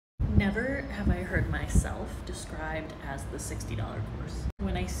Never have I heard myself described as the $60 course.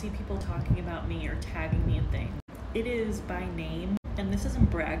 When I see people talking about me or tagging me in things, it is by name, and this isn't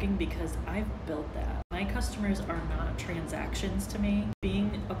bragging because I've built that. My customers are not transactions to me.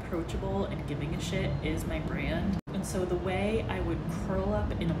 Being approachable and giving a shit is my brand. And so the way I would curl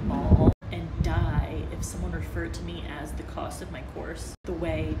up in a ball and die if someone referred to me as the cost of my course, the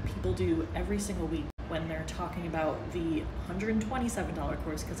way people do every single week when they're talking about the $127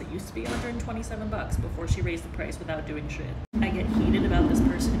 course, because it used to be $127 before she raised the price without doing shit. I get heated about this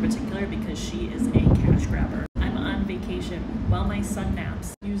person in particular because she is a cash grabber. I'm on vacation while my son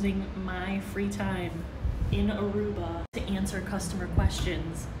naps, using my free time in Aruba to answer customer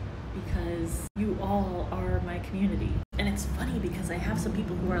questions because you all are my community. And it's funny because I have some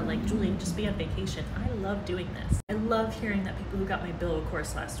people who are like, Julie, just be on vacation. I love doing this. I love hearing that people who got my bill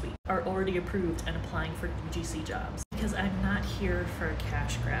course last week are already approved and applying for UGC jobs, because I'm not here for a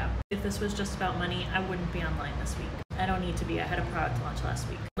cash grab. If this was just about money, I wouldn't be online this week. I don't need to be. I had a product launch last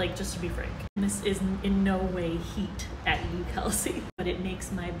week. Like, just to be frank, this is in no way heat at you, Kelsey, but it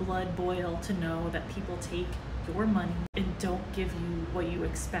makes my blood boil to know that people take your money and don't give you what you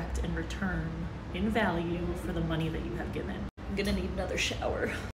expect in return in value for the money that you have given. I'm gonna need another shower.